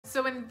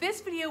So in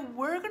this video,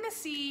 we're gonna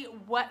see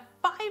what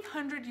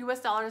 500 US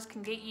dollars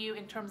can get you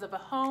in terms of a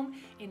home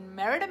in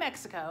Merida,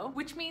 Mexico,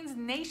 which means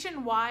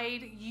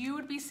nationwide, you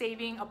would be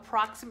saving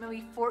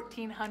approximately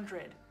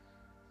 1,400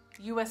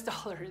 US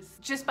dollars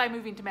just by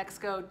moving to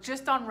Mexico,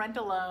 just on rent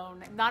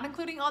alone, not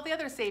including all the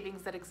other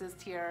savings that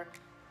exist here,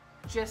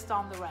 just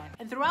on the rent.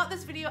 And throughout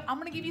this video, I'm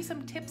gonna give you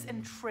some tips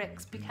and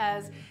tricks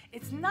because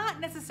it's not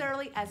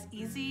necessarily as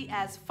easy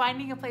as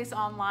finding a place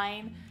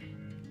online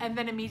and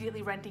then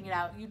immediately renting it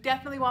out. You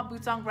definitely want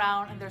boots on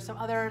ground, and there's some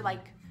other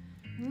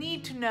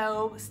need to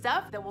know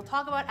stuff that we'll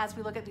talk about as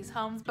we look at these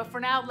homes. But for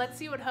now, let's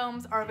see what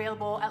homes are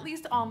available, at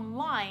least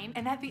online.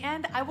 And at the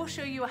end, I will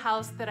show you a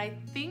house that I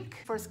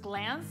think, first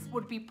glance,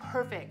 would be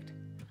perfect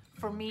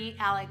for me,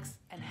 Alex,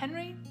 and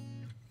Henry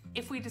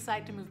if we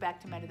decide to move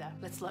back to Merida.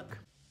 Let's look.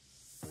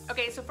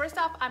 Okay, so first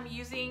off, I'm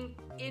using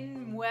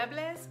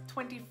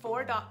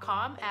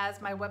inmuebles24.com as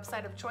my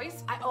website of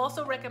choice. I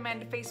also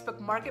recommend Facebook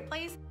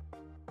Marketplace.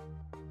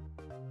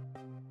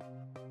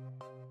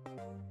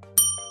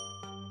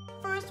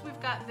 First, we've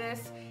got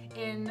this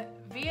in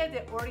Villa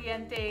de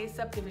Oriente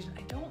subdivision.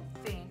 I don't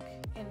think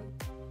in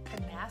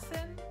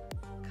Kanasin?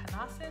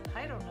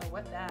 I don't know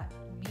what that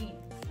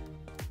means.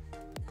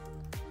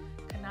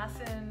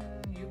 Kanasin,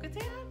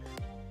 Yucatan?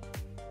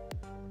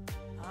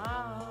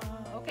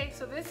 Okay,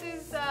 so this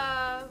is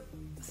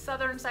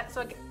southern side.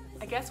 So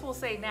I guess we'll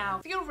say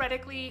now,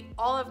 theoretically,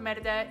 all of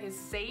Merida is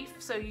safe,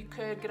 so you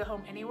could get a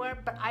home anywhere,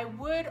 but I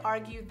would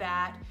argue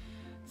that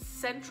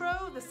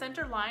the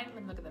center line,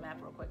 let me look at the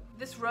map real quick.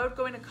 This road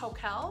going to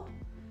Caucel,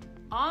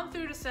 on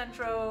through to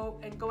Centro,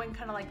 and going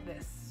kind of like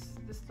this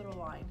little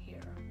line here.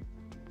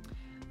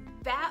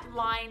 That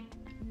line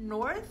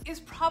north is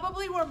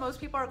probably where most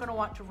people are gonna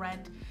want to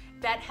rent.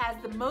 That has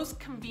the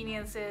most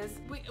conveniences.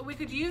 We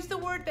could use the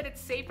word that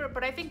it's safer,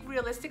 but I think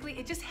realistically,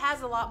 it just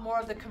has a lot more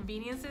of the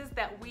conveniences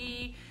that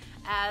we,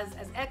 as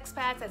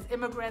expats, as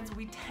immigrants,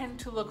 we tend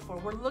to look for.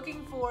 We're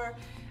looking for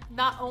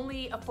not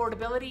only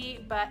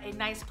affordability, but a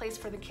nice place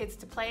for the kids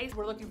to play.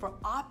 We're looking for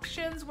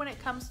options when it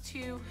comes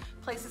to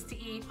places to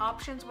eat,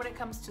 options when it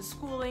comes to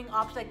schooling,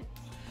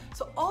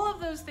 so all of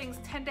those things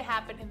tend to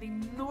happen in the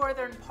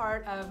northern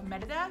part of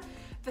Merida.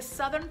 The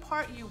southern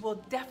part, you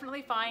will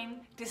definitely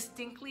find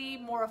distinctly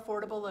more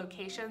affordable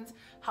locations.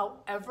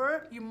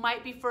 However, you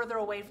might be further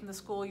away from the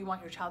school you want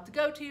your child to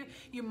go to.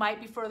 You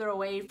might be further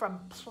away from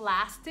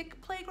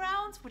plastic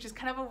playgrounds, which is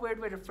kind of a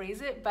weird way to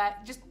phrase it,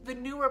 but just the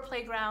newer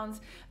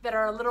playgrounds that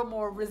are a little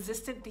more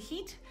resistant to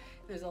heat.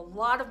 There's a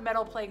lot of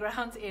metal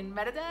playgrounds in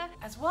Merida,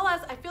 as well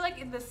as I feel like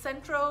in the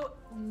centro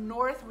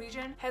north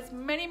region has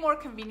many more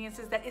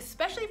conveniences that,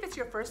 especially if it's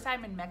your first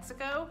time in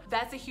Mexico,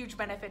 that's a huge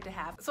benefit to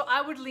have. So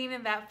I would lean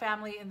in that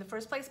family in the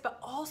first place, but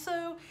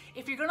also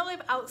if you're gonna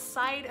live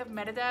outside of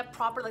Merida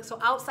proper, so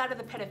outside of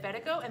the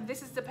Periférico, and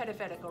this is the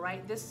Periférico,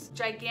 right? This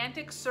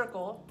gigantic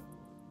circle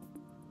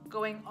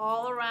going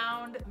all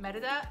around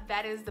Merida,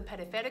 that is the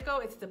Periférico.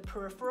 It's the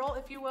peripheral,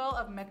 if you will,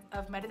 of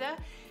Merida.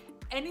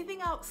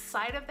 Anything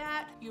outside of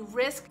that, you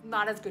risk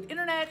not as good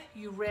internet,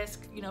 you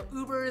risk,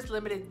 Ubers,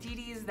 limited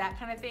DDs, that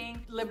kind of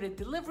thing, limited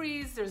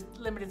deliveries, there's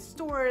limited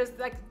stores,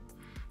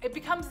 it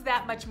becomes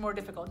that much more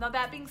difficult. Now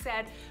that being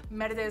said,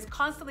 Merida is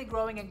constantly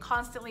growing and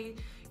constantly,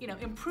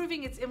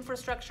 improving its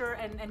infrastructure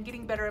and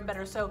getting better and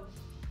better. So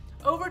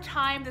over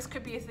time, this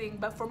could be a thing,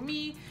 but for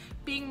me,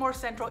 being more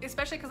central,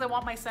 especially because I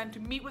want my son to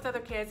meet with other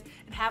kids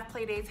and have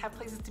play dates, have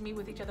places to meet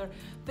with each other,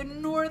 the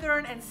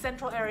northern and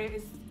central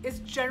area is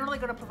generally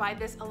gonna provide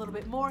this a little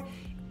bit more.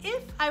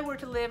 If I were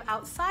to live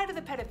outside of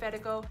the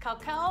Periférico,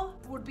 Caucel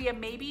would be a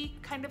maybe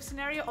kind of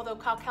scenario, although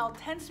Caucel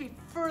tends to be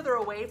further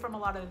away from a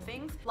lot of the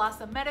things. Las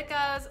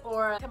Americas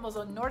or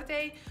Temozon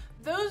Norte,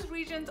 those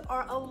regions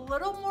are a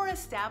little more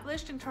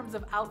established in terms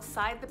of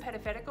outside the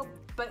Periférico,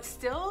 but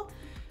still,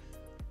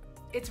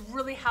 it's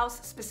really house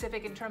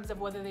specific in terms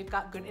of whether they've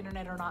got good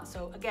internet or not.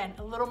 So again,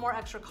 a little more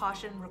extra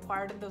caution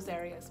required in those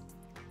areas.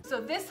 So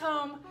this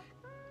home,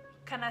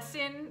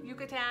 Kanasin,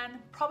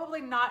 Yucatan,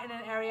 probably not in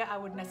an area I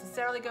would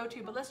necessarily go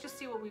to, but let's just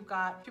see what we've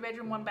got.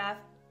 2-bedroom, 1-bath,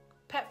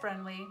 pet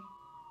friendly.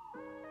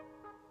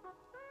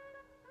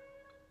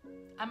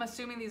 I'm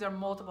assuming these are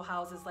multiple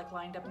houses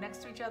lined up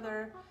next to each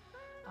other.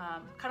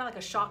 Kind of like a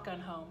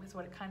shotgun home is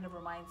what it kind of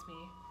reminds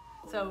me.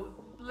 So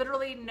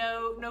literally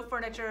no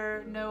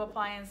furniture, no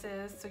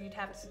appliances, so you'd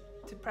have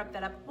to prep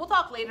that up. We'll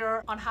talk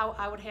later on how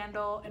I would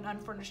handle an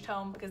unfurnished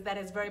home because that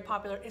is very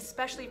popular,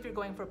 especially if you're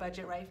going for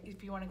budget, right?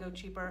 If you want to go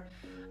cheaper.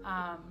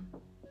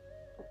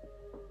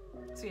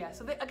 So yeah,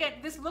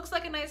 again, this looks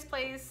like a nice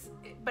place,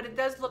 but it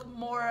does look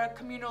more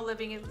communal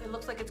living. It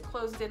looks like it's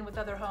closed in with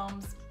other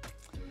homes,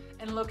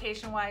 and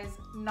location-wise,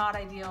 not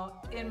ideal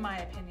in my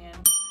opinion.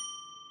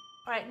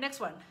 All right, next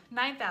one,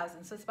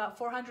 9,000. So it's about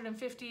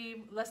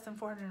 450, less than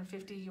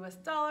 450 US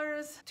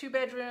dollars.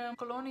 2-bedroom,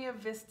 Colonia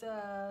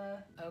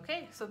Vista.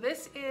 Okay, so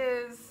this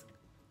is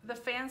the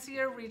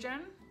fancier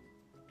region,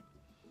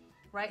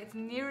 right? It's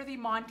near the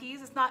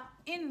Montes. It's not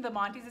in the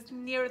Montes, it's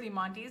near the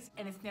Montes,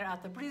 and it's near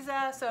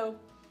Altabrisa. So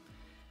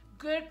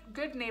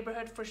good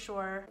neighborhood for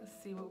sure. Let's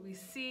see what we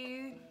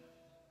see.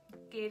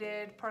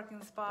 Gated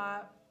parking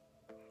spot.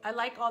 I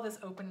like all this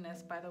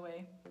openness, by the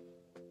way.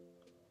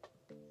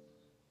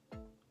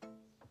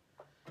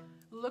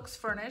 Looks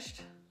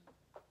furnished,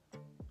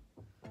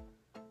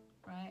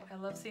 right? I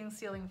love seeing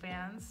ceiling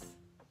fans.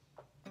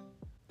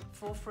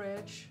 Full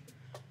fridge.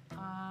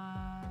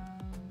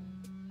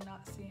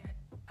 Not seeing it.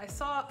 I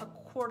saw a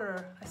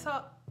quarter. I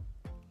saw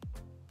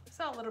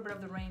a little bit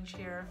of the range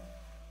here,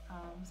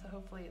 so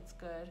hopefully it's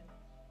good.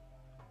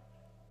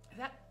 Is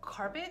that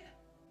carpet?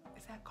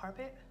 Is that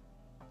carpet?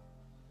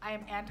 I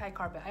am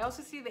anti-carpet. I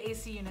also see the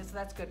AC unit, so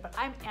that's good, but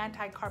I'm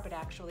anti-carpet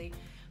actually.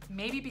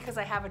 Maybe because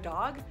I have a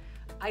dog,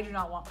 I do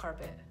not want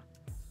carpet.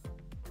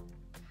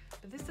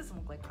 But this doesn't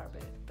look like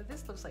carpet, but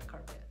this looks like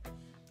carpet.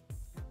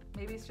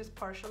 Maybe it's just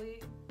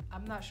partially,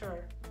 I'm not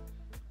sure.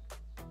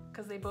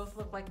 Because they both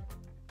look like,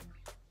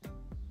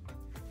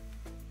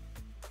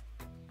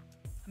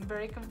 I'm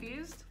very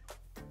confused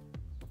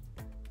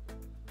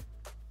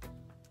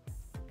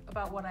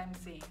about what I'm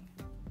seeing.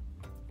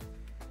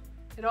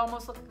 It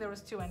almost looked like there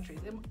was 2 entries.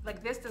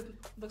 Like this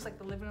looks like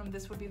the living room.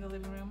 This would be the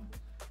living room.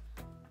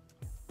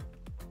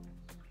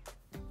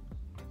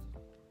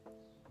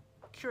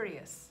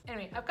 Curious.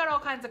 Anyway, I've got all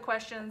kinds of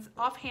questions.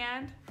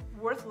 Offhand,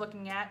 worth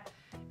looking at.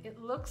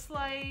 It looks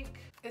like,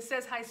 it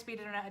says high-speed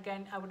internet.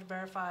 Again, I would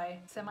verify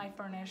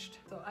semi-furnished.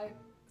 So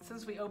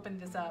since we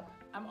opened this up,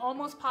 I'm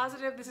almost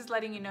positive this is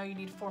letting you know you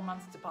need 4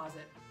 months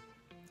deposit.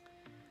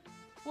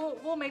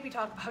 We'll maybe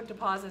talk about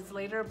deposits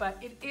later, but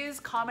it is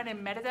common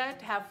in Merida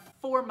to have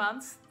 4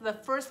 months. The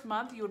first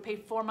month you would pay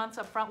 4 months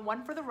up front,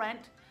 1 for the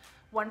rent,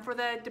 1 for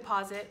the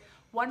deposit,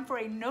 1 for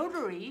a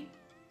notary,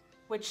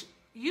 which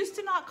used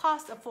to not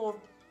cost a full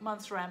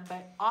month's rent,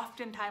 but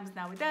oftentimes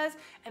now it does,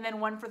 and then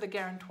 1 for the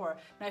guarantor.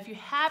 Now, if you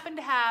happen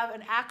to have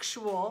an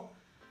actual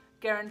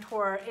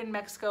guarantor in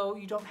Mexico,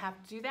 you don't have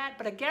to do that,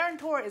 but a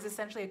guarantor is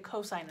essentially a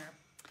cosigner.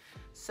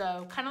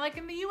 So kind of like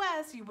in the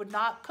US, you would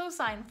not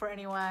cosign for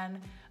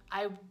anyone.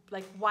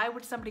 Why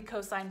would somebody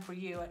cosign for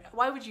you?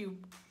 Why would you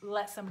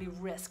let somebody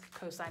risk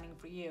cosigning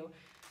for you?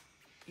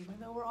 Even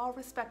though we're all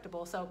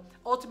respectable. So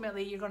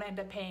ultimately, you're gonna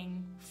end up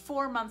paying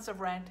 4 months of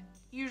rent,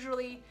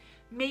 usually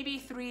maybe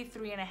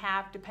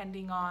 3.5,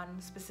 depending on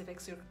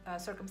specific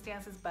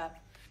circumstances, but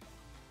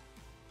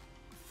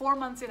 4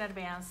 months in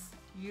advance,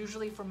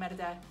 usually for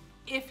Merida,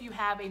 if you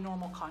have a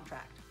normal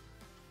contract.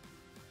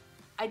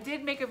 I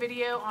did make a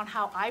video on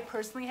how I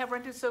personally have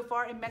rented so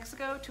far in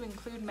Mexico to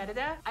include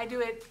Merida. I do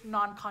it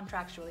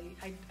non-contractually.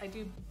 I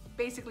do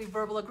basically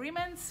verbal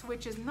agreements,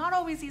 which is not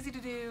always easy to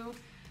do.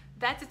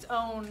 That's its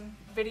own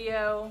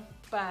video,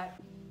 but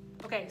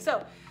okay,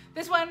 so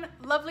this one,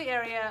 lovely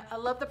area. I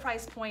love the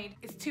price point.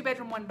 It's 2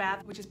 bedroom, 1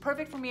 bath, which is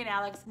perfect for me and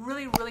Alex.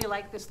 Really, really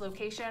like this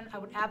location. I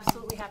would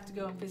absolutely have to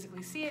go and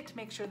physically see it to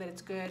make sure that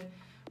it's good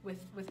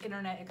with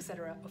internet,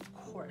 etc. Of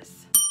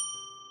course.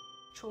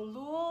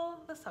 Cholul,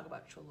 let's talk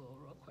about Cholul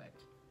real quick.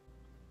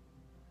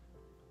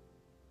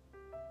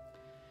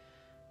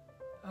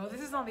 Oh,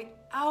 this is on the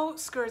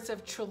outskirts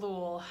of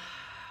Cholul.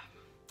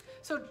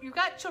 So you've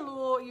got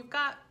Cholul, you've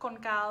got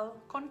Conkal.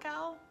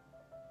 Conkal?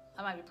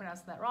 I might be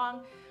pronouncing that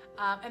wrong.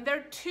 And there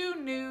are 2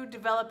 new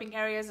developing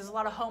areas. There's a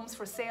lot of homes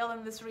for sale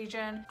in this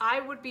region. I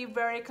would be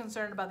very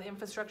concerned about the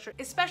infrastructure,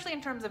 especially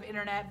in terms of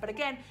internet, but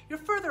again, you're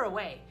further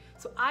away.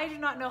 So I do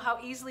not know how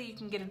easily you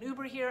can get an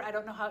Uber here. I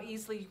don't know how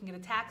easily you can get a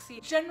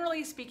taxi.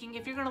 Generally speaking,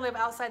 if you're gonna live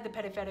outside the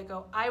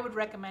Periférico, I would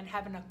recommend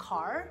having a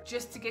car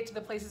just to get to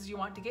the places you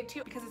want to get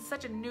to, because it's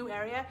such a new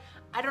area.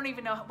 I don't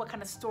even know what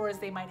kind of stores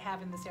they might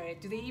have in this area.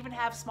 Do they even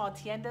have small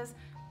tiendas?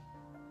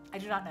 I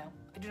do not know.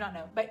 I do not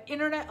know. But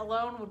internet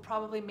alone would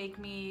probably make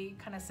me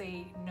kind of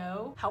say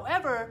no.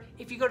 However,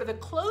 if you go to the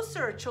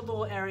closer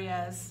Cholul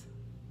areas,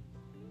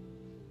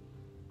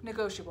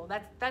 negotiable.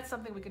 That's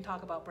something we can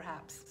talk about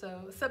perhaps.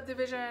 So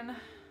subdivision.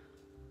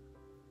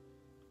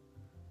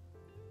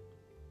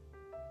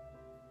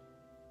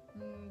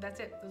 That's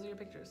it. Those are your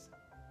pictures.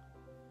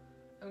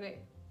 Okay.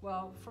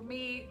 Well, for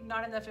me,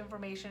 not enough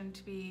information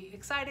to be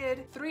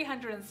excited.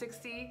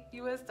 $360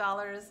 US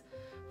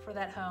for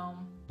that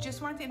home.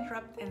 Just wanted to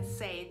interrupt and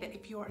say that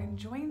if you are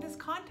enjoying this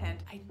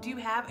content, I do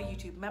have a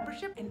YouTube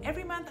membership, and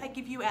every month I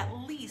give you at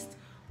least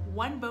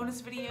 1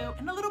 bonus video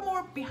and a little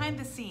more behind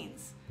the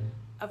scenes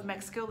of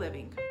Mexico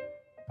living.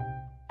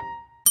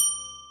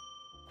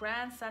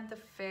 Grand Santa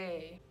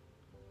Fe.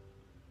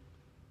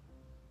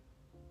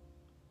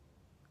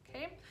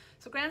 Okay,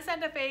 so Grand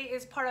Santa Fe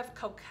is part of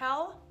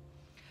Caucel.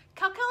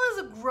 Caucel is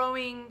a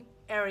growing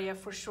area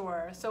for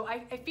sure. So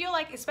I feel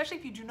like, especially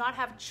if you do not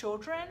have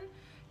children,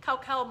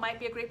 Caucel might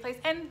be a great place.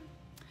 And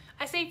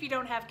I say if you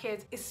don't have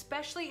kids,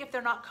 especially if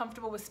they're not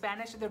comfortable with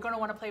Spanish, they're gonna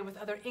wanna play with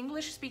other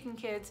English-speaking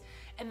kids,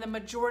 and the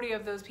majority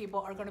of those people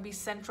are gonna be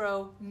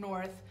Centro,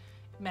 North,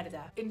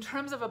 Merida. In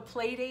terms of a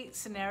play date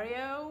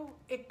scenario,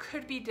 it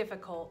could be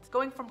difficult.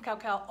 Going from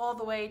Caucel all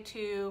the way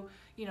to,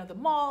 you know, the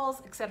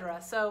malls,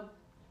 etc. So,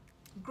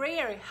 gray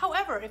area.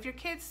 However, if your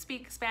kids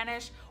speak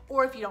Spanish,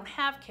 or if you don't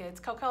have kids,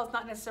 Caucel is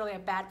not necessarily a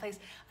bad place.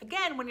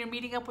 Again, when you're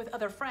meeting up with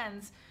other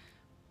friends,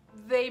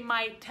 they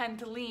might tend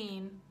to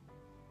lean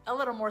a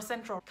little more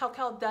central.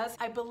 Caucel does,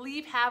 I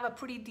believe, have a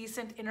pretty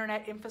decent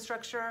internet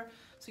infrastructure,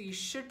 so you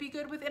should be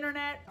good with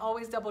internet.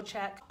 Always double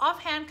check.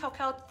 Offhand,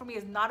 Caucel for me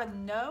is not a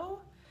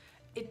no.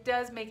 It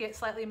does make it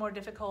slightly more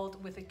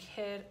difficult with a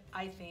kid,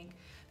 I think.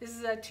 This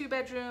is a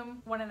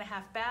 2-bedroom, 1.5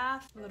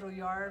 bath, little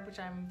yard, which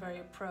I'm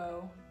very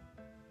pro.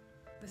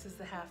 This is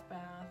the half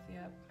bath,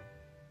 yep.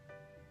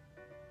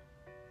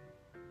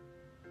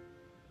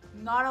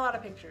 Not a lot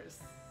of pictures.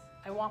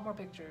 I want more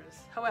pictures.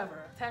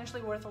 However,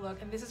 potentially worth a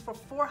look. And this is for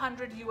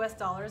 $400 US,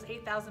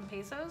 8,000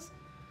 pesos.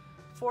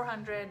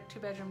 400,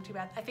 2-bedroom,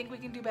 2-bath. I think we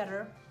can do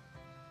better,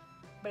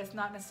 but it's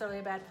not necessarily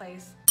a bad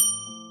place.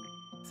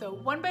 So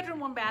 1-bedroom,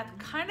 1-bath,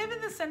 kind of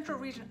in the central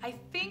region. I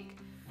think,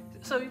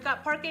 so you've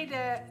got Parque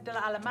de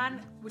la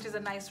Alemán, which is a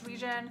nice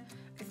region.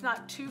 It's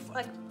not too,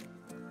 like,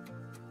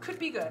 could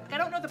be good. I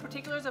don't know the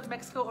particulars of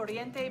Mexico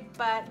Oriente,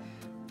 but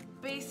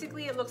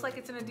basically it looks like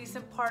it's in a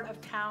decent part of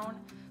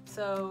town.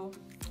 So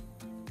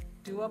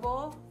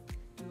doable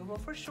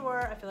for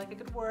sure. I feel like it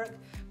could work,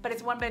 but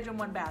it's 1-bedroom,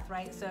 1-bath,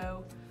 right?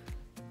 So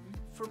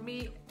for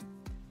me,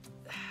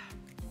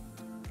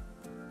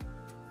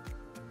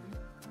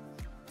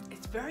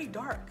 it's very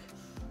dark.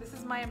 This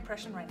is my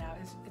impression right now.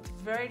 It's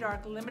very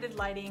dark, limited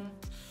lighting.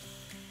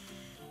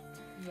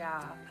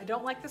 Yeah, I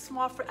don't like the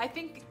small fridge. I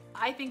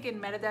think in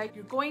Merida,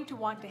 you're going to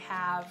want to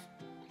have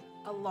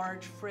a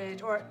large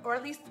fridge, or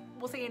at least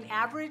we'll say an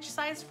average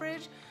size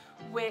fridge,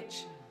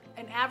 which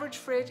an average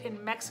fridge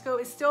in Mexico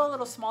is still a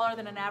little smaller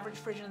than an average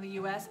fridge in the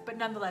US, but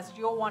nonetheless,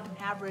 you'll want an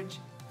average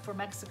for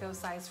Mexico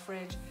size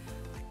fridge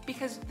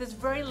because there's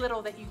very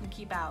little that you can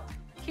keep out.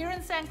 Here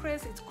in San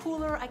Cris, it's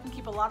cooler. I can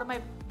keep a lot of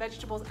my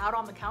vegetables out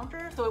on the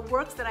counter, so it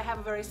works that I have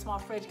a very small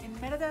fridge. In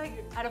Merida,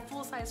 I had a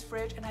full-size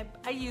fridge, and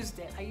I used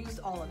it. I used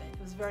all of it.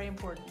 It was very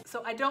important.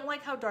 So I don't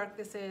like how dark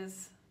this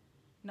is,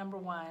 number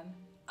one.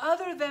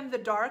 Other than the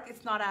dark,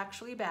 it's not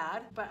actually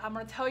bad, but I'm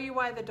gonna tell you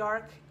why the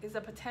dark is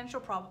a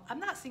potential problem. I'm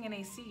not seeing an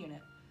AC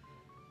unit.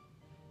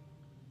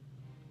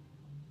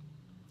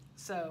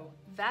 So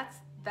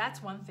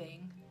that's one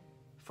thing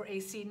for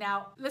AC.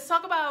 Now, let's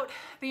talk about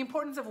the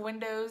importance of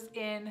windows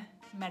in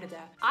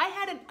Merida. I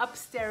had an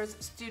upstairs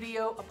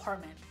studio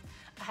apartment.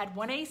 I had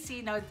one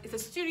AC. Now it's a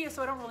studio,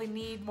 so I don't really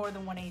need more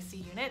than one AC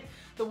unit.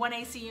 The one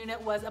AC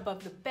unit was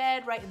above the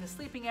bed, right in the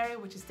sleeping area,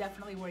 which is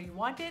definitely where you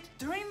want it.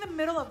 During the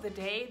middle of the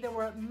day, there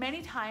were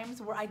many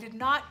times where I did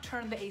not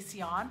turn the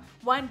AC on.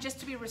 One, just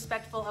to be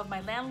respectful of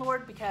my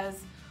landlord,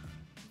 because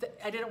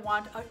I didn't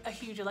want a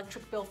huge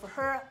electric bill for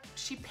her.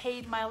 She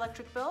paid my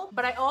electric bill,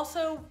 but I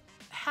also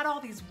had all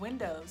these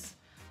windows.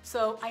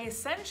 So I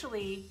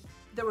essentially,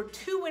 there were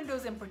 2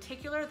 windows in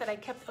particular that I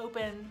kept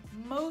open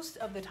most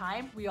of the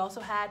time. We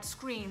also had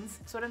screens,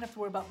 so I didn't have to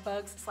worry about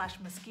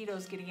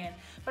bugs/mosquitoes getting in.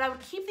 But I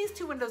would keep these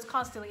 2 windows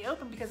constantly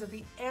open because of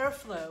the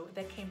airflow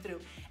that came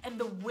through. And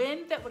the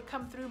wind that would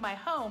come through my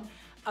home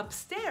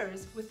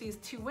upstairs with these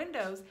 2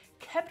 windows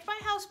kept my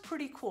house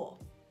pretty cool,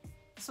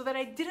 so that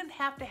I didn't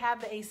have to have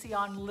the AC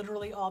on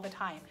literally all the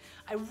time.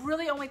 I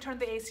really only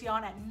turned the AC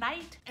on at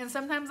night and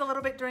sometimes a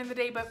little bit during the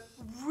day, but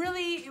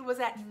really it was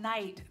at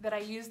night that I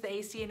used the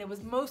AC, and it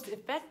was most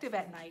effective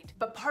at night.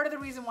 But part of the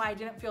reason why I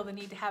didn't feel the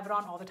need to have it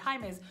on all the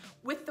time is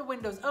with the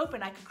windows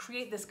open, I could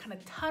create this kind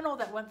of tunnel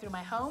that went through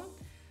my home.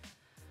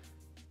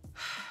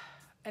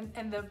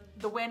 And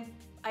the wind,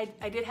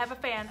 I did have a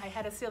fan. I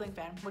had a ceiling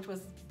fan, which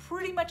was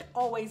pretty much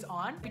always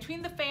on.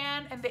 Between the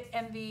fan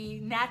and the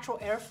natural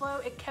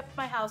airflow, it kept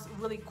my house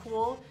really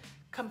cool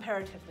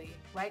comparatively,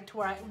 right? To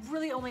where I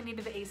really only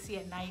needed the AC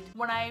at night.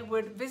 When I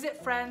would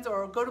visit friends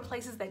or go to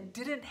places that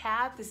didn't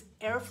have this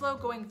airflow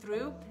going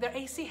through, their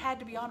AC had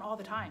to be on all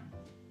the time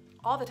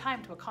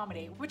to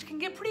accommodate, which can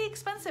get pretty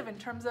expensive in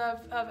terms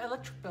of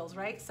electric bills,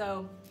 right?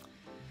 So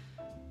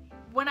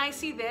when I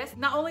see this,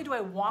 not only do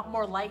I want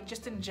more light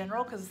just in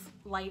general, because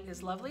light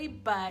is lovely,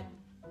 but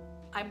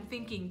I'm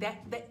thinking that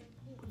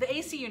the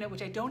AC unit,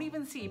 which I don't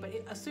even see, but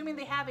assuming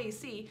they have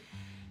AC,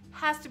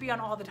 has to be on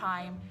all the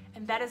time,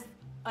 and that is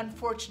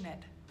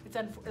unfortunate. It's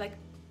like,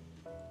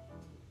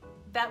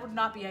 that would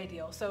not be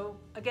ideal. So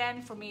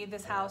again, for me,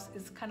 this house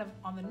is kind of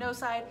on the no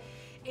side.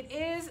 It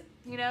is,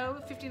 you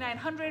know,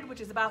 $5,900, which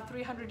is about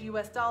 $300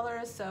 US,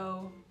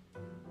 so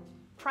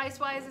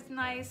price-wise, it's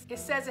nice. It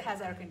says it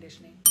has air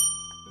conditioning.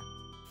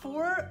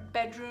 4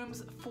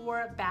 bedrooms,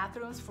 4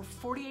 bathrooms for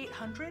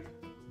 $4,800?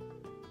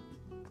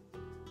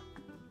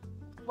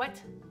 What?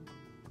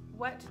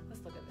 Let's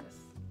look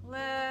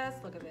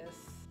at this.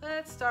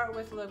 Let's start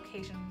with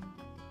location.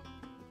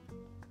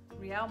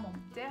 Real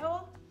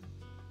Montejo?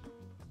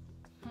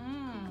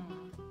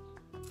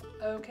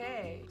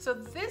 Okay. So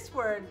this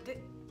word,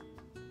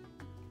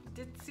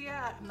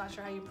 Ditzia, I'm not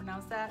sure how you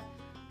pronounce that,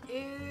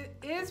 it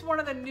is one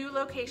of the new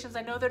locations.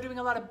 I know they're doing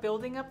a lot of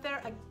building up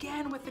there.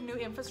 Again, with the new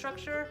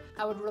infrastructure,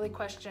 I would really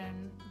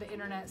question the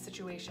internet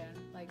situation.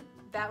 Like,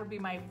 that would be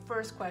my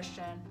first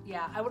question.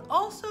 Yeah, I would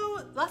also,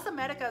 Las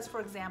Americas,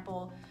 for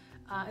example,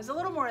 is a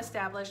little more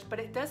established, but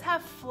it does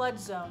have flood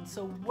zones.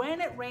 So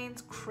when it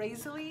rains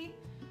crazily,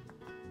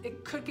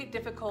 it could get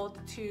difficult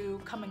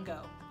to come and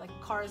go. like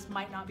cars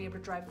might not be able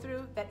to drive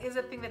through. That is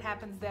a thing that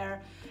happens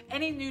there.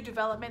 Any new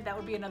development, that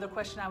would be another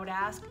question I would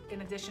ask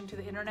in addition to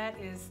the internet,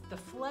 is the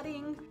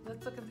flooding.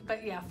 Let's look at,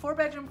 but yeah, 4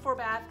 bedroom, 4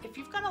 bath. If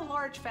you've got a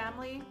large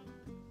family,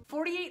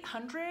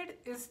 $4,800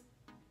 is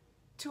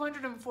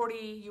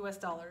 $240 US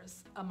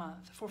a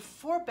month. For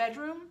 4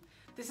 bedroom,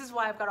 this is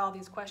why I've got all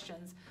these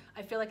questions.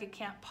 I feel like it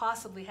can't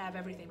possibly have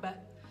everything,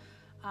 but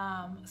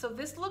so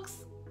this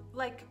looks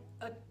like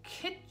a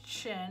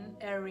kitchen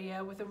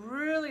area with a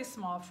really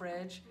small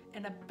fridge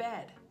and a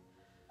bed.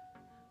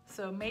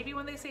 So maybe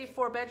when they say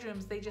 4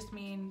 bedrooms, they just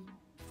mean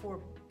 4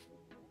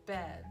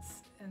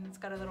 beds, and it's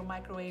got a little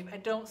microwave. I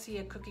don't see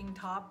a cooking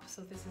top,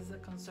 so this is a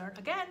concern.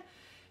 Again,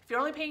 if you're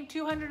only paying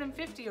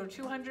 $250 or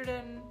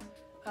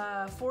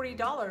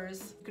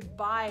 $240, you could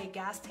buy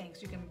gas tanks.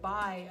 You can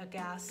buy a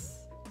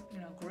gas,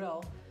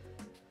 grill.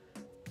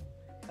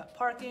 Got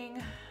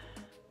parking,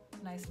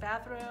 nice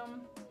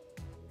bathroom.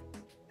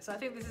 So I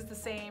think this is the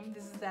same.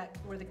 This is that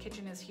where the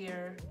kitchen is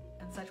here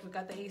and such. We've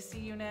got the AC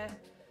unit.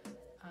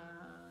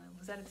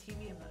 Was that a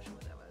TV? I'm not sure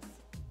what that was.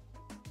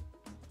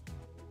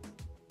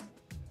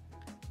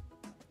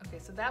 Okay,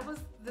 so that was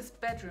this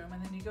bedroom,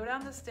 and then you go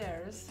down the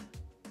stairs.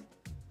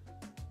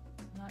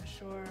 I'm not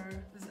sure.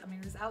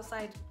 This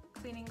outside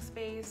cleaning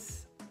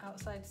space,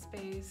 outside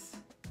space,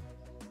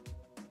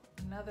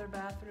 another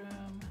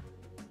bathroom,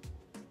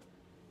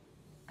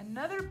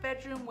 another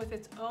bedroom with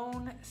its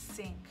own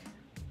sink.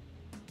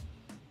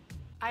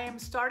 I am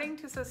starting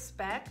to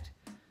suspect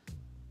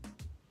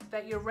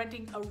that you're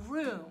renting a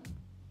room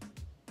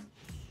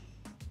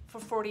for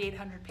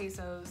 4,800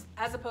 pesos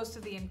as opposed to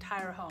the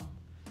entire home.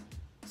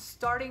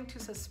 Starting to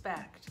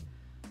suspect,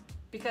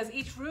 because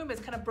each room is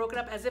kind of broken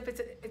up as if it's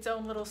its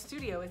own little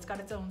studio. It's got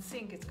its own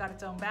sink, it's got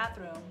its own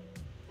bathroom.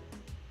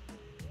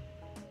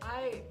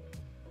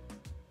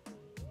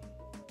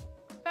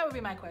 That would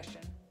be my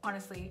question.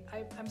 Honestly,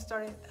 I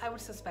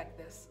would suspect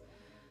this.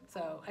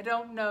 So I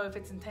don't know if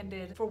it's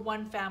intended for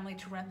one family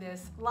to rent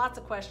this. Lots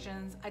of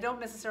questions. I don't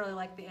necessarily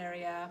like the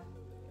area.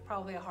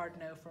 Probably a hard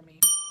no for me.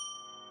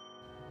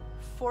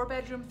 4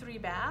 bedroom, 3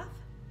 bath.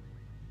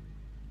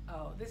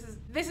 Oh,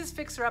 this is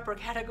fixer-upper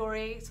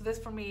category. So this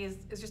for me is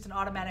just an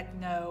automatic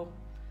no.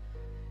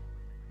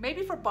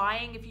 Maybe for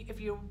buying,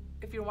 if you're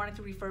wanting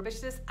to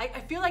refurbish this,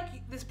 I feel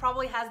like this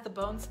probably has the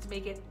bones to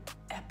make it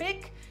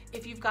epic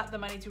if you've got the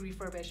money to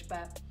refurbish,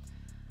 but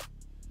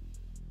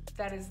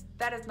that is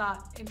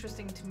not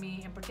interesting to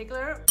me in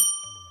particular.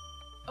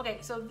 Okay,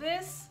 so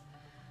this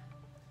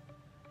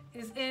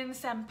is in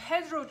San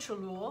Pedro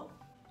Cholul.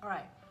 All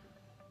right.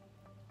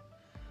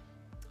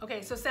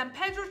 Okay, so San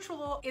Pedro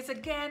Cholul is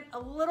again a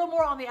little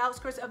more on the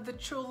outskirts of the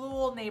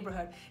Cholul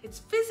neighborhood. It's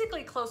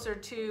physically closer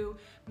to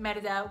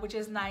Merida, which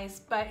is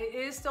nice, but it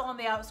is still on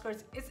the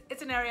outskirts.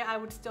 It's an area I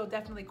would still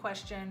definitely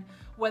question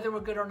whether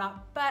we're good or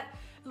not. But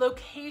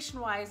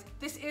location-wise,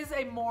 this is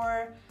a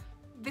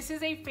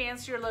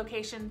fancier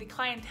location. The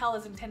clientele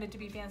is intended to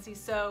be fancy,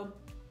 so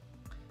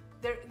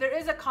there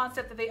is a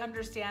concept that they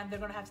understand they're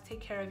gonna have to take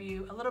care of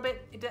you a little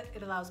bit.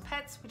 It allows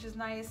pets, which is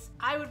nice.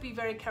 I would be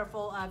very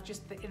careful of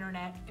just the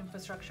internet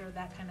infrastructure,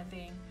 that kind of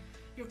thing.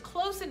 You're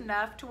close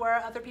enough to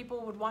where other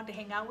people would want to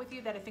hang out with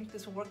you that I think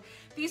this will work.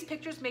 These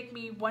pictures make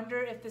me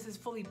wonder if this is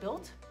fully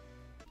built.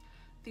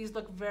 These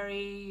look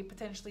very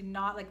potentially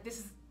not, like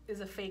this is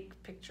a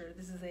fake picture.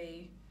 This is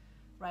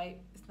right?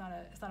 It's not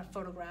a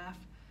photograph.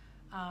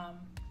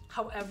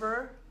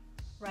 However,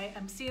 right,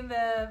 I'm seeing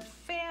the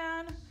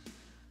fan.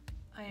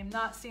 I am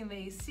not seeing the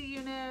AC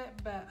unit,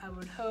 but I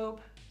would hope.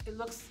 It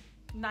looks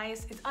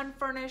nice. It's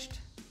unfurnished,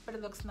 but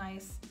it looks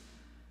nice.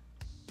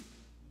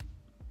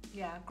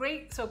 Yeah,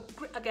 great. So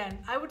again,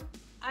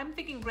 I'm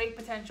thinking great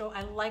potential.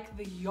 I like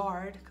the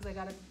yard because I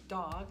got a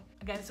dog.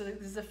 Again, so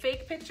this is a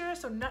fake picture.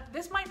 So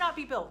this might not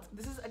be built.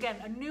 This is, again,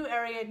 a new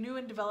area, new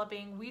and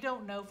developing. We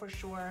don't know for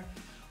sure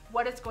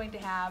what it's going to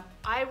have.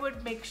 I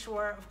would make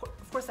sure,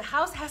 of course, the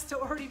house has to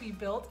already be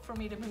built for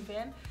me to move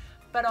in,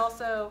 but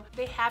also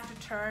they have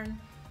to turn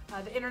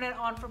the internet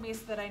on for me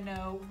so that I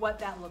know what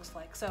that looks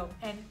like. So,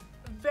 and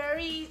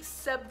very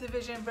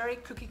subdivision, very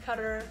cookie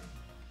cutter,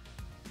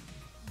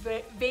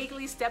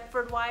 vaguely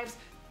Stepford Wives.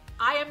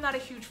 I am not a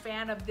huge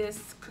fan of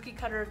this cookie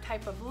cutter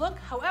type of look.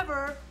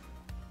 However,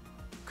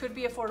 could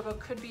be affordable,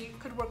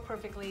 could work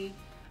perfectly.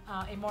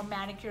 A more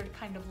manicured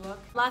kind of look.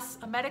 Las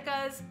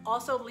Americas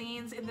also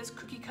leans in this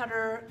cookie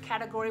cutter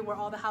category where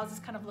all the houses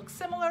kind of look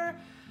similar,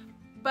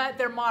 but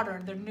they're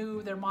modern, they're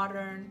new, they're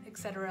modern,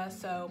 etc.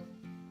 So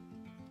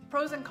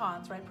pros and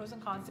cons, right? Pros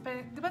and cons,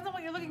 depends on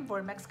what you're looking for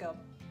in Mexico.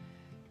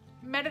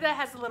 Merida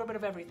has a little bit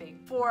of everything.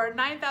 For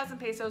 9,000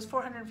 pesos,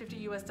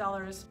 $450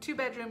 US, 2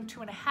 bedroom,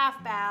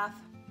 2.5 bath,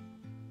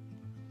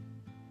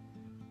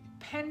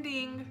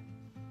 pending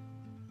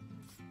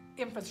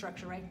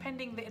infrastructure, right?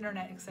 Pending the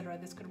internet, etc.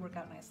 This could work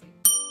out nicely.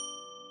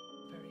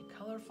 Very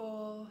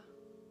colorful.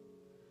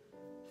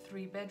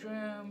 3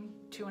 bedroom,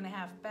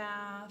 2.5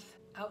 bath,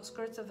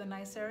 outskirts of the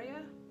nice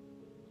area.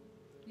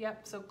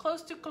 Yep, so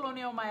close to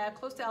Colonial Maya,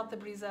 close to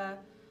Altabrisa.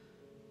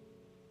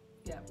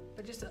 Yeah,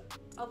 but just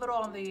a little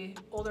on the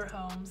older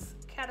homes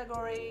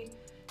category.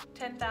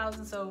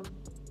 10,000, so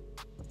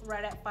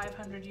right at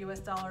 500 US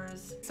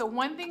dollars. So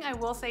one thing I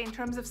will say in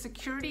terms of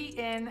security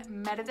in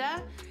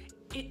Merida,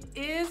 it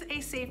is a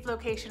safe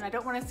location. I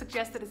don't want to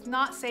suggest that it's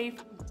not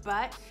safe,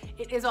 but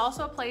it is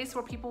also a place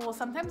where people will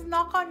sometimes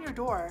knock on your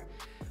door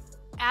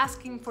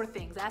asking for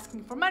things,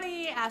 asking for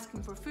money,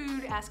 asking for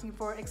food, asking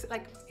for,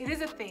 like, it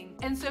is a thing.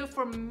 And so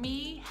for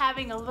me,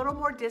 having a little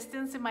more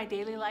distance in my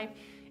daily life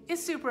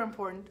is super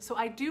important. So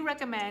I do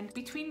recommend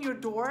between your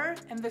door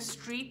and the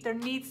street, there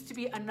needs to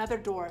be another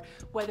door,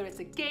 whether it's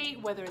a gate,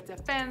 whether it's a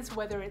fence,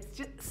 whether it's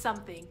just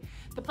something.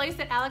 The place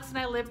that Alex and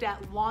I lived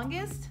at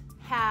longest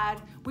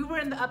we were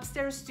in the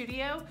upstairs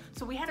studio,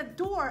 so we had a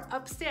door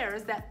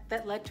upstairs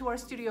that led to our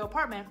studio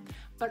apartment,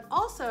 but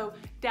also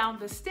down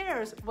the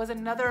stairs was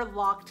another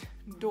locked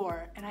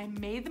door. And I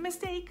made the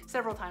mistake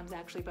several times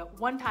actually, but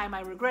one time I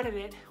regretted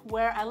it,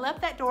 where I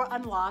left that door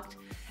unlocked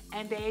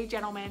and a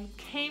gentleman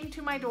came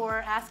to my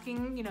door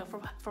asking, you know,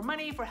 for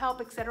money, for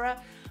help,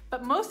 etc.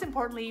 But most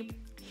importantly,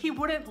 he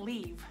wouldn't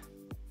leave.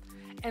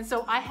 And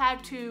so I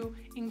had to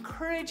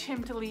encourage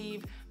him to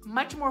leave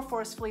much more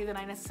forcefully than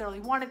I necessarily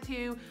wanted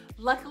to.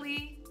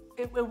 Luckily,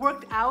 it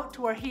worked out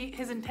to where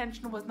his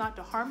intention was not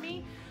to harm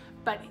me.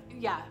 But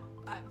yeah,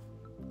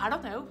 I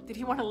don't know. Did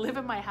he want to live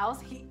in my house?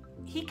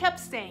 He kept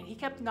staying. He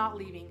kept not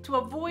leaving. To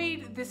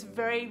avoid this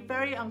very,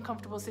 very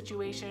uncomfortable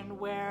situation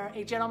where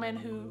a gentleman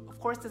who, of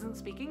course, doesn't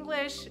speak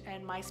English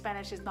and my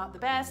Spanish is not the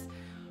best,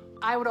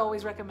 I would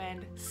always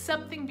recommend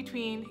something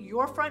between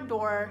your front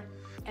door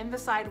and the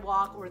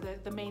sidewalk or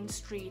the main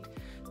street,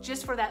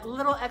 just for that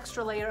little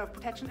extra layer of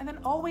protection, and then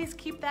always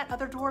keep that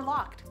other door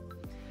locked.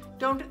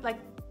 Don't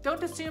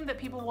assume that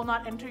people will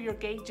not enter your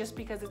gate just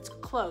because it's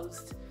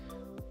closed.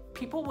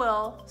 People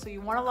will, so you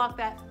want to lock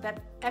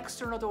that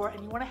external door,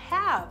 and you want to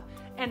have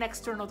an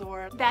external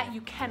door that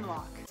you can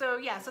lock. So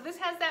yeah, so this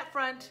has that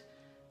front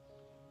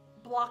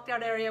blocked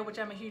out area, which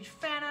I'm a huge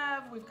fan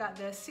of. We've got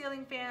the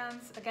ceiling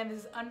fans. Again,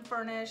 this is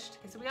unfurnished.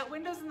 Okay, so we got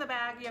windows in the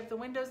back. You have the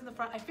windows in the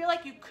front. I feel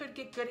like you could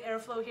get good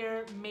airflow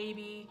here,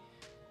 maybe.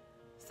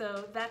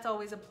 So that's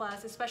always a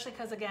plus, especially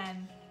because,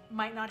 again,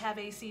 might not have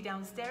AC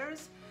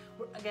downstairs.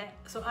 Again,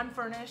 so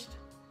unfurnished.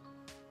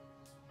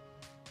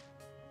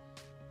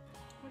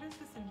 What is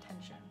this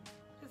intention?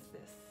 What is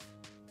this?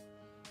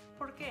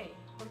 ¿Por qué?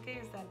 ¿Por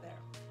qué is that there?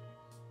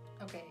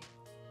 Okay.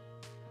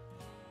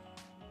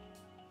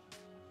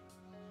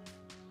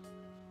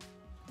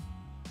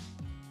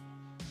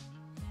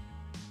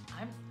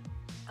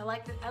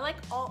 I like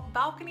all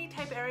balcony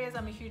type areas.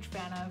 I'm a huge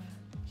fan of,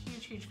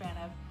 huge fan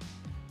of,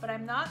 but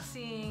I'm not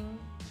seeing,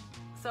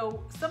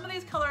 so some of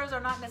these colors are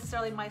not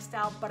necessarily my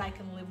style, but I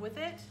can live with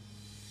it.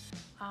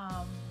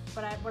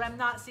 What I'm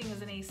not seeing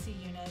is an AC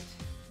unit,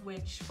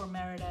 which for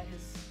Merida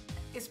is,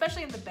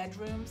 especially in the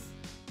bedrooms,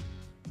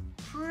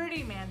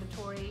 pretty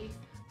mandatory.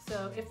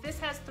 So if this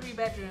has 3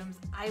 bedrooms,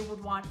 I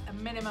would want a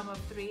minimum of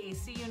 3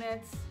 AC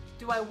units.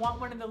 Do I want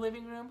one in the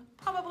living room?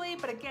 Probably,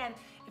 but again,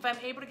 if I'm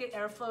able to get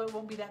airflow, it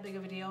won't be that big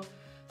of a deal.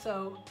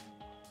 So,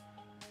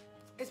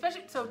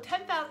 especially, so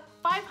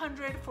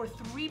 $10,500 for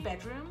 3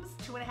 bedrooms,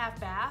 2.5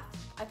 baths,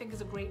 I think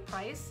is a great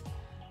price.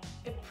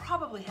 It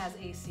probably has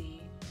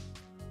AC.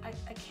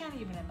 I can't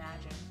even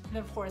imagine. And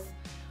then of course,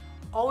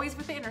 always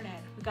with the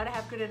internet. We gotta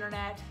have good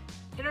internet.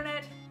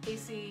 Internet,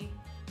 AC,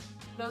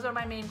 those are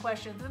my main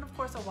questions. And then of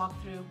course, a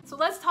walkthrough. So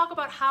let's talk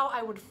about how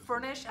I would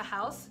furnish a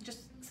house,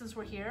 just since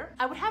we're here.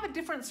 I would have a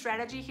different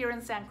strategy here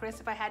in San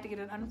Cris if I had to get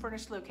an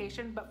unfurnished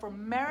location, but for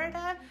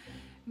Merida,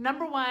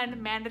 number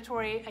one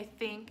mandatory, I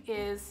think,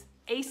 is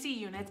AC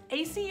units.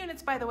 AC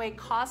units, by the way,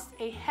 cost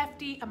a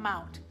hefty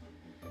amount.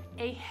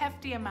 A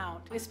hefty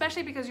amount,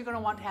 especially because you're gonna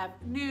want to have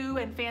new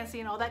and fancy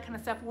and all that kind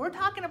of stuff. We're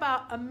talking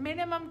about a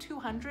minimum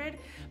 200,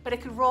 but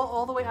it could roll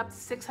all the way up to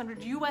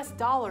 600 US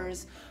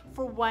dollars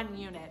for 1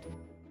 unit.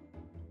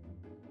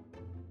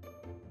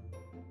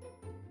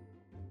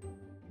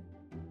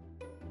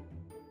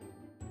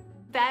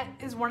 That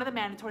is one of the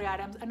mandatory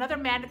items. Another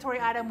mandatory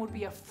item would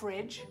be a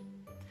fridge,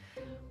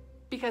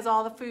 because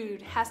all the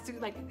food has to,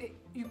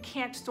 you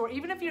can't store,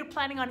 even if you're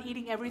planning on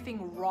eating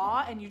everything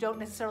raw and you don't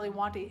necessarily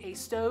want a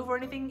stove or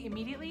anything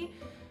immediately,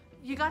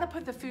 you gotta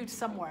put the food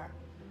somewhere.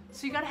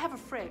 So you gotta have a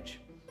fridge.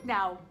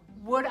 Now,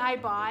 would I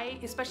buy,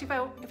 especially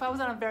if I was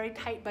on a very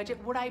tight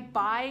budget, would I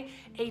buy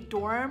a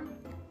dorm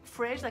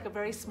fridge, like a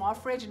very small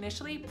fridge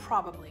initially?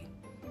 Probably.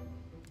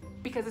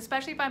 Because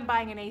especially if I'm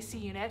buying an AC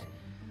unit,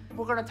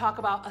 we're gonna talk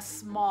about a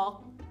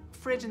small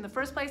fridge in the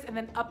first place and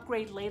then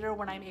upgrade later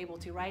when I'm able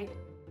to, right?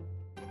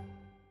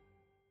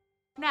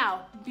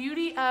 Now,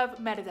 beauty of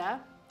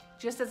Merida,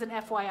 just as an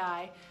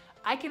FYI,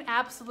 I can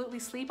absolutely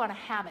sleep on a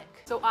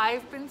hammock. So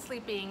I've been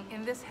sleeping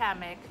in this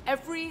hammock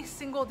every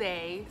single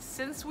day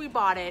since we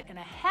bought it, and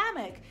a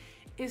hammock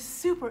is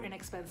super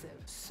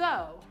inexpensive.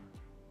 So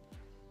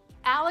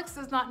Alex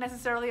does not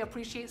necessarily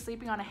appreciate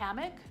sleeping on a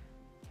hammock.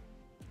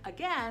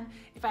 Again,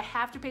 if I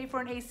have to pay for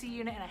an AC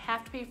unit and I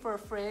have to pay for a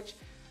fridge,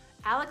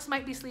 Alex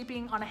might be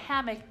sleeping on a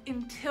hammock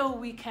until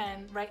we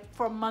can, right,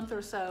 for a month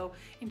or so,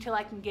 until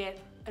I can get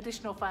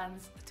additional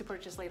funds to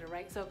purchase later,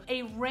 right? So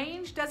a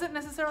range doesn't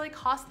necessarily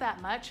cost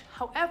that much.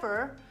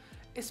 However,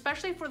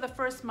 especially for the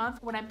first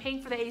month when I'm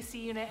paying for the AC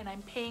unit and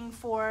I'm paying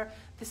for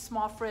this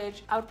small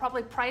fridge. I would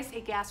probably price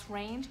a gas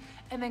range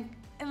and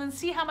then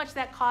see how much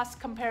that costs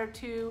compared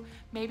to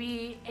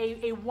maybe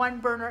a one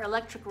burner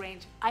electric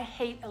range. I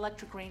hate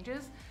electric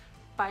ranges,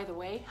 by the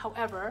way.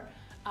 However,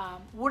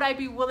 would I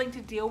be willing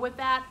to deal with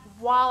that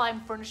while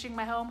I'm furnishing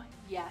my home?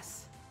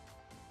 Yes.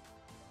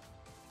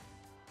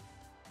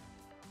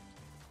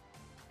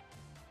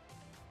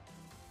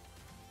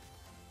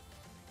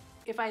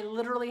 If I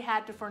literally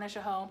had to furnish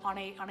a home on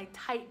a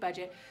tight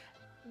budget,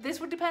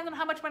 this would depend on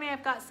how much money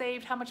I've got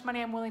saved, how much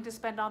money I'm willing to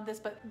spend on this,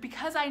 but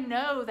because I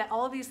know that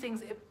all of these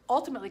things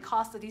ultimately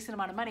cost a decent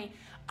amount of money,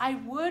 I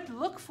would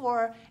look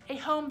for a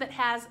home that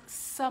has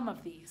some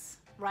of these,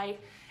 right?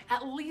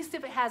 At least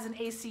if it has an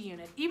AC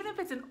unit. Even if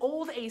it's an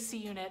old AC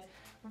unit,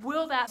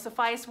 will that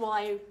suffice while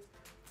I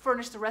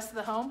furnish the rest of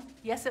the home?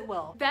 Yes, it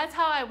will. That's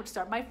how I would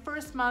start. My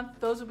first month,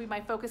 those would be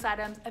my focus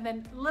items, and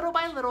then little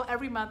by little,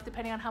 every month,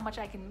 depending on how much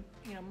I can,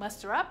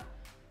 muster up,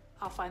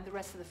 I'll find the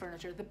rest of the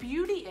furniture. The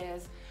beauty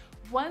is,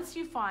 once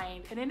you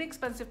find an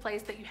inexpensive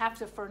place that you have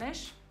to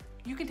furnish,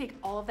 you can take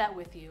all of that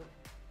with you,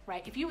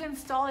 right? If you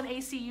install an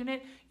AC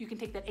unit, you can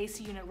take that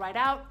AC unit right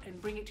out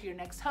and bring it to your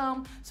next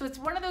home. So it's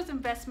one of those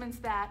investments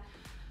that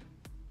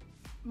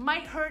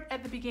might hurt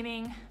at the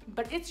beginning,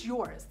 but it's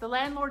yours. The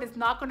landlord is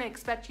not going to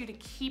expect you to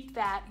keep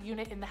that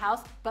unit in the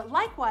house, but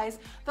likewise,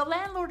 the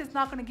landlord is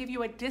not going to give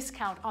you a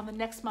discount on the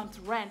next month's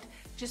rent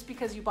just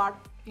because you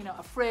bought,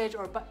 a fridge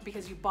or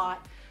because you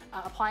bought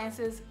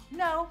appliances.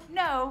 No,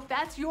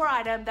 that's your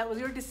item. That was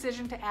your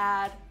decision to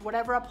add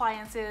whatever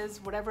appliances,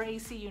 whatever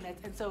AC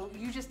units, and so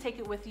you just take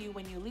it with you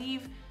when you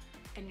leave,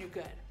 and you're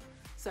good.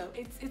 So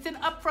it's an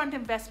upfront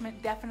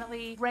investment,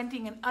 definitely.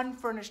 Renting an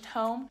unfurnished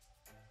home.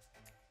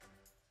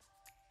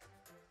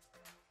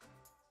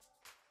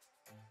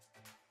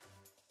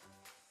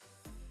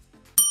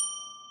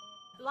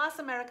 Las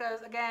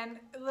Americas, again,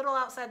 a little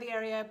outside the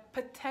area,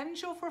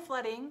 potential for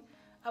flooding.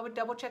 I would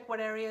double check what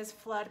areas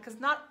flood, because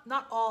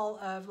not all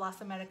of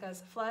Las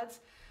Americas floods,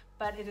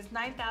 but it is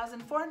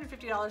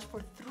 $9,450 for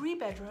 3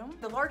 bedroom.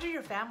 The larger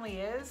your family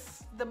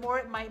is, the more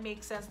it might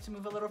make sense to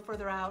move a little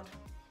further out.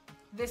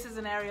 This is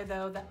an area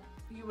though that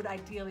you would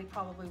ideally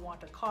probably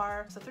want a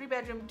car. So 3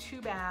 bedroom,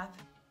 2 bath.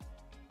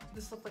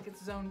 This looks like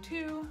it's zone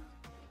 2.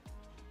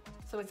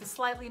 So it's a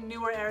slightly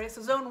newer area.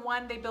 So zone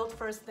 1 they built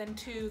first, then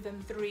 2,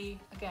 then 3.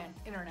 Again,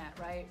 internet,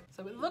 right?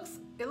 So it looks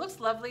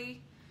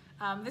lovely.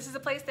 This is a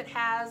place that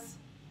has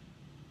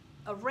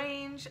a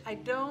range. I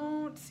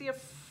don't see a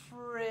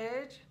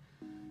fridge,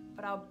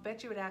 but I'll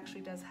bet you it actually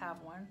does have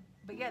one.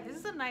 But yeah, this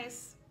is a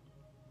nice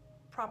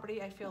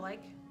property, I feel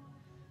like.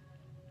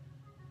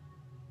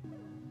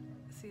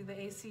 See the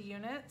AC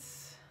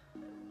units.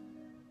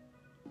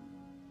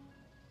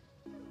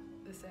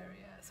 This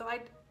area. So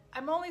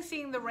I'm only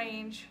seeing the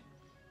range,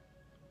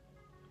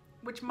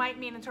 which might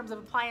mean in terms of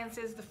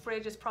appliances, the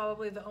fridge is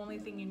probably the only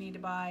thing you need to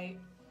buy.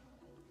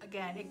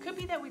 Again, it could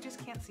be that we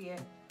just can't see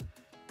it.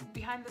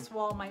 Behind this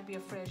wall might be a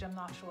fridge, I'm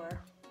not sure.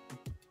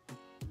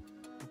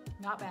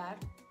 Not bad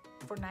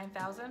for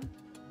 $9,000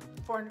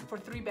 for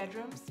 3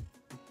 bedrooms.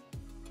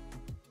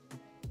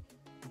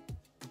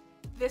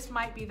 This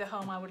might be the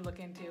home I would look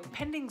into.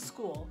 Pending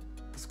school.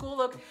 School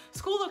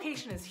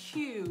location is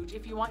huge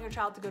if you want your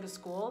child to go to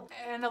school.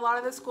 And a lot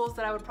of the schools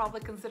that I would probably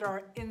consider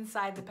are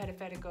inside the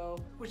periférico,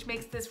 which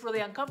makes this really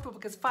uncomfortable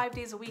because 5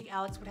 days a week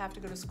Alex would have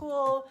to go to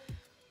school.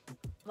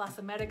 Las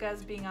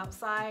Americas being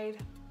outside,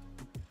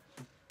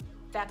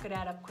 that could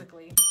add up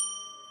quickly.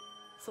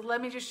 So let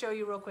me just show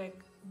you real quick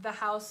the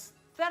house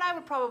that I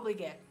would probably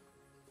get,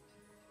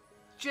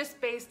 just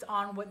based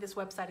on what this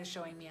website is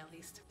showing me at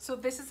least. So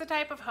this is the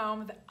type of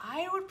home that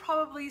I would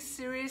probably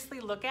seriously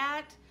look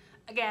at.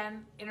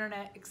 Again,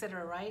 internet,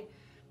 etc., right?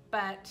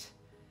 But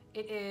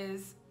it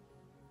is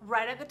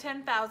right at the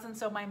 10,000,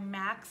 so my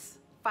max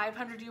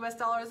 $500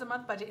 US a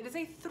month budget. It is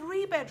a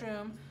 3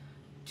 bedroom,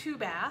 2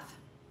 bath.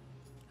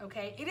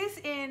 Okay, it is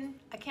in,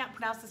 I can't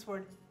pronounce this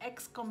word,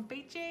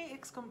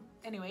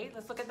 anyway,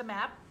 let's look at the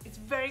map. It's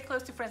very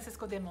close to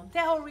Francisco de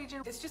Montejo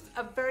region. It's just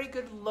a very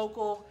good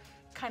local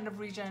kind of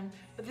region.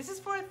 But this is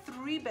for a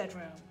 3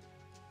 bedroom,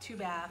 2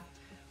 bath,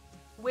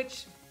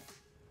 which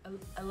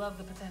I love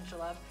the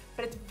potential of,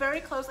 but it's very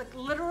close. Like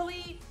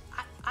literally,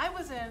 I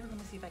was in, let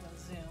me see if I can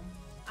zoom.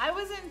 I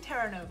was in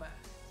Terra Nova.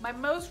 My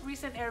most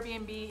recent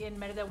Airbnb in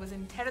Merida was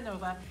in Terra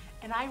Nova,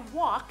 and I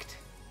walked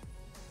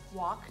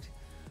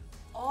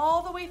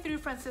all the way through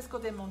Francisco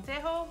de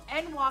Montejo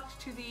and walked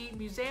to the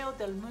Museo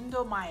del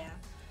Mundo Maya.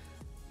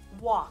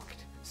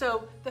 Walked.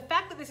 So the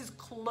fact that this is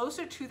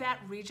closer to that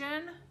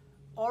region,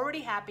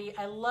 already happy.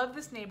 I love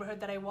this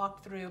neighborhood that I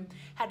walked through.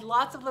 Had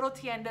lots of little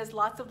tiendas,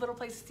 lots of little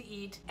places to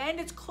eat, and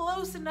it's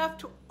close enough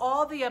to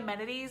all the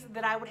amenities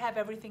that I would have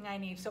everything I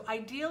need. So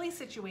ideally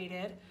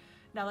situated.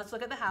 Now let's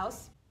look at the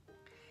house.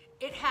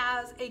 It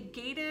has a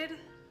gated,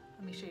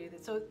 let me show you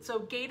this. So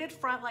gated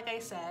front, like I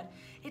said.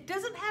 It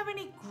doesn't have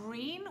any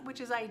green,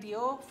 which is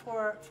ideal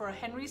for a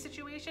Henry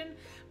situation,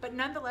 but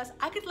nonetheless,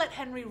 I could let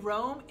Henry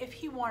roam if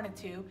he wanted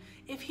to,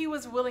 if he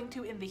was willing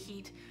to in the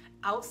heat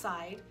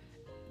outside.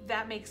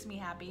 that makes me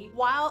happy.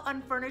 While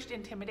unfurnished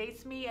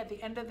intimidates me, at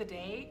the end of the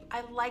day,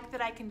 I like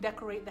that I can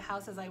decorate the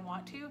house as I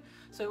want to.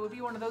 So it would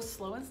be one of those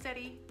slow and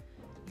steady,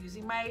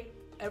 using my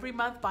every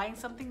month buying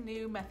something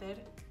new method.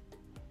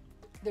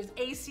 There's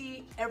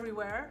AC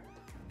everywhere.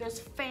 There's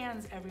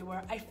fans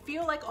everywhere. I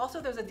feel like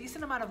also there's a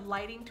decent amount of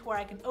lighting to where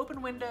I can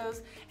open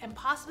windows and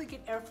possibly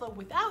get airflow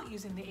without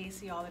using the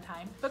AC all the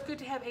time, but good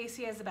to have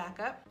AC as a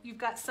backup. You've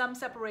got some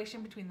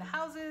separation between the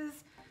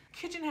houses.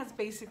 Kitchen has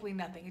basically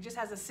nothing. It just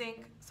has a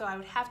sink, so I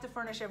would have to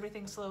furnish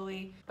everything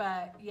slowly.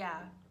 But yeah,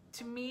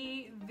 to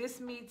me,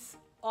 this meets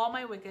all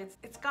my wickets.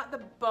 It's got the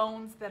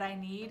bones that I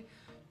need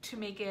to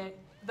make it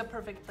the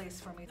perfect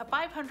place for me. A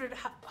 $500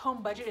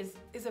 home budget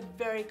is a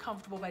very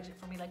comfortable budget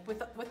for me. Like with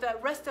the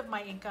rest of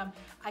my income,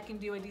 I can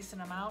do a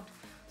decent amount.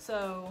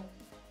 So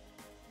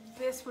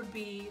this would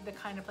be the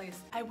kind of place.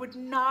 I would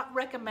not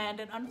recommend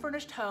an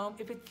unfurnished home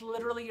if it's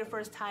literally your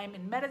first time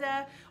in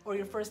Merida or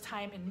your first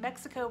time in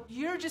Mexico.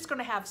 You're just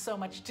gonna have so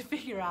much to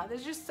figure out.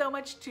 There's just so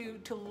much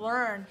to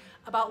learn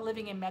about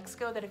living in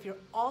Mexico that if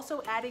you're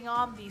also adding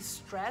on the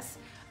stress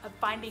of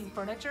finding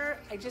furniture,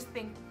 I just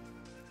think,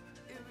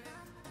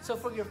 so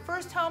for your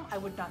first home, I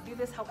would not do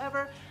this.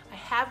 However, I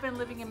have been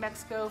living in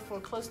Mexico for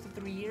close to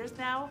 3 years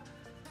now.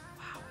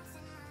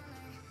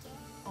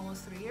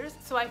 Almost 3 years.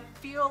 So I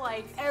feel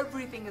like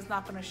everything is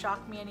not going to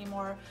shock me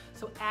anymore.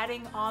 So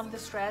adding on the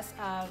stress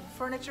of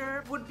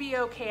furniture would be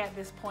okay at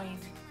this point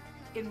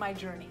in my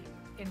journey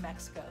in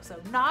Mexico.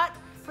 So not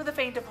for the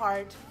faint of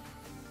heart,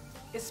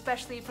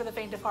 especially for the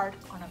faint of heart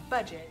on a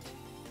budget,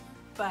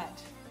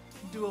 but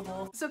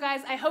doable. So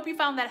guys, I hope you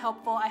found that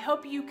helpful. I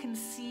hope you can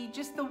see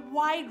just the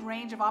wide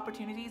range of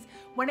opportunities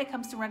when it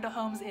comes to rental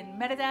homes in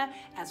Merida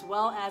as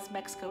well as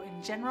Mexico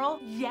in general.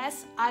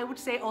 Yes, I would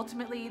say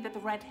ultimately that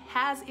the rent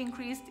has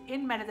increased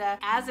in Merida.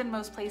 As in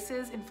most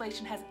places,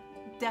 inflation has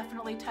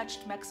definitely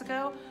touched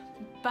Mexico,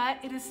 but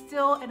it is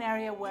still an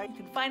area where you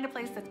can find a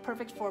place that's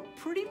perfect for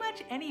pretty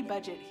much any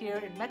budget here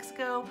in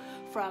Mexico,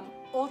 from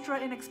ultra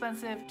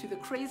inexpensive to the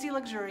crazy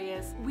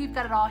luxurious. We've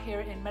got it all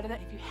here in Merida.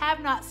 If you have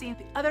not seen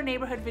the other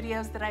neighborhood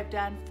videos that I've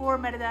done for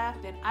Merida,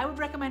 then I would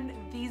recommend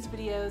these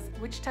videos,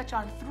 which touch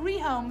on 3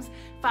 homes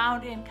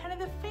found in kind of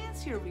the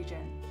fancier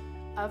region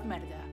of Merida.